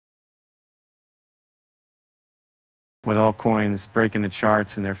With altcoins breaking the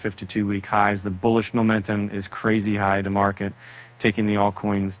charts in their 52-week highs, the bullish momentum is crazy high to market, taking the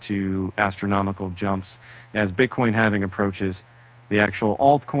altcoins to astronomical jumps. As Bitcoin halving approaches, the actual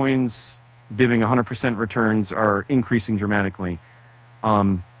altcoins giving 100% returns are increasing dramatically,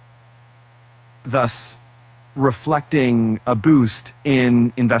 thus reflecting a boost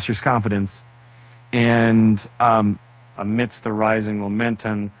in investors' confidence. And amidst the rising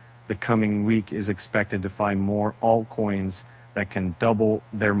momentum, the coming week is expected to find more altcoins that can double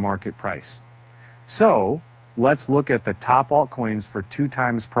their market price. So let's look at the top altcoins for 2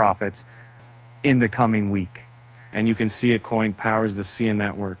 times profits in the coming week. And you can see it. Coin powers the SIA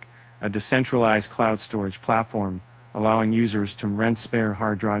network, a decentralized cloud storage platform allowing users to rent spare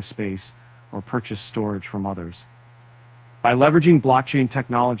hard drive space or purchase storage from others. By leveraging blockchain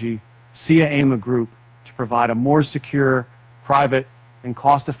technology, SIA aims a group to provide a more secure, private, and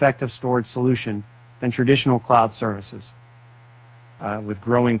cost-effective storage solution than traditional cloud services. With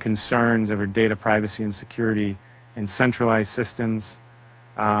growing concerns over data privacy and security in centralized systems,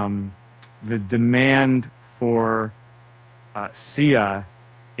 the demand for SIA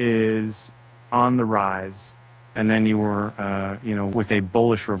is on the rise. And then you were, with a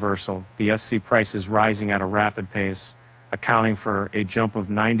bullish reversal. The SC price is rising at a rapid pace, accounting for a jump of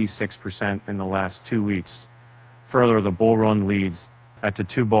 96% in the last 2 weeks. Further, the bull run leads at the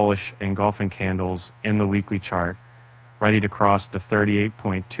 2 bullish engulfing candles in the weekly chart, ready to cross the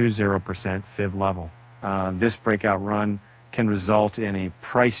 38.20% fib level. This breakout run can result in a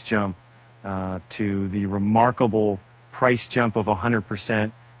price jump to the remarkable price jump of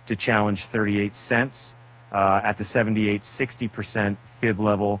 100% to challenge 38 cents at the 78.60% fib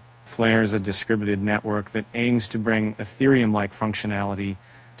level. Flare is a distributed network that aims to bring Ethereum-like functionality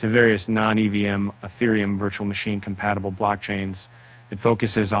to various non-EVM Ethereum virtual machine compatible blockchains. It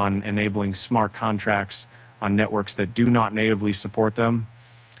focuses on enabling smart contracts on networks that do not natively support them,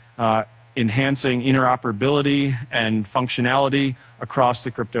 enhancing interoperability and functionality across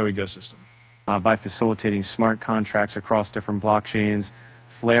the crypto ecosystem. By facilitating smart contracts across different blockchains,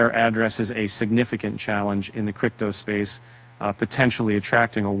 Flare addresses a significant challenge in the crypto space, potentially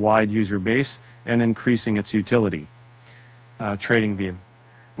attracting a wide user base and increasing its utility. Trading view.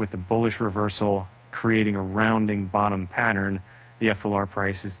 With the bullish reversal creating a rounding bottom pattern, the FLR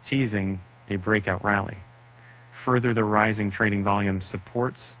price is teasing a breakout rally. Further, the rising trading volume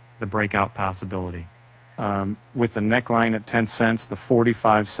supports the breakout possibility. With the neckline at 10 cents, the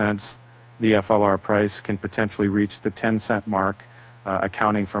 45 cents, the FLR price can potentially reach the 10-cent mark,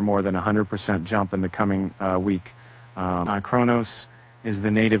 accounting for more than 100% jump in the coming week. Kronos is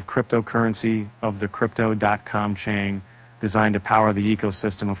the native cryptocurrency of the Crypto.com chain, designed to power the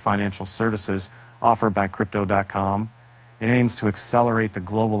ecosystem of financial services offered by Crypto.com. It aims to accelerate the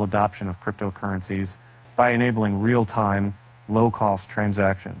global adoption of cryptocurrencies by enabling real-time, low-cost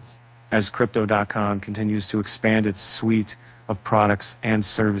transactions. As Crypto.com continues to expand its suite of products and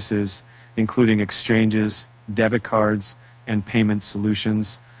services, including exchanges, debit cards, and payment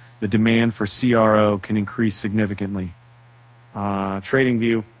solutions, the demand for CRO can increase significantly. Trading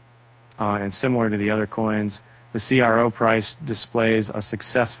view, and similar to the other coins, the CRO price displays a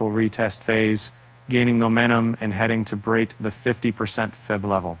successful retest phase, gaining momentum and heading to break the 50% fib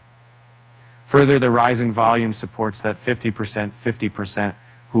level. Further, the rising volume supports that 50%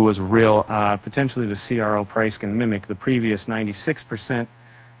 who was real. Potentially the CRO price can mimic the previous 96%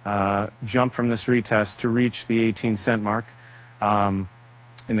 jump from this retest to reach the 18-cent mark. In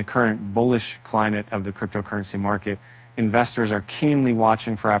the current bullish climate of the cryptocurrency market, investors are keenly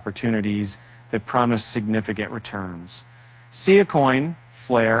watching for opportunities that promise significant returns. SIA Coin,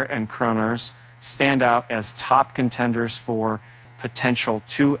 Flare, and Kronos stand out as top contenders for potential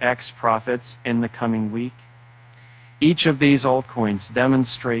 2x profits in the coming week. Each of these altcoins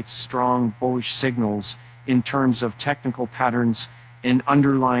demonstrates strong bullish signals in terms of technical patterns and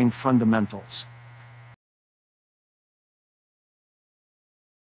underlying fundamentals.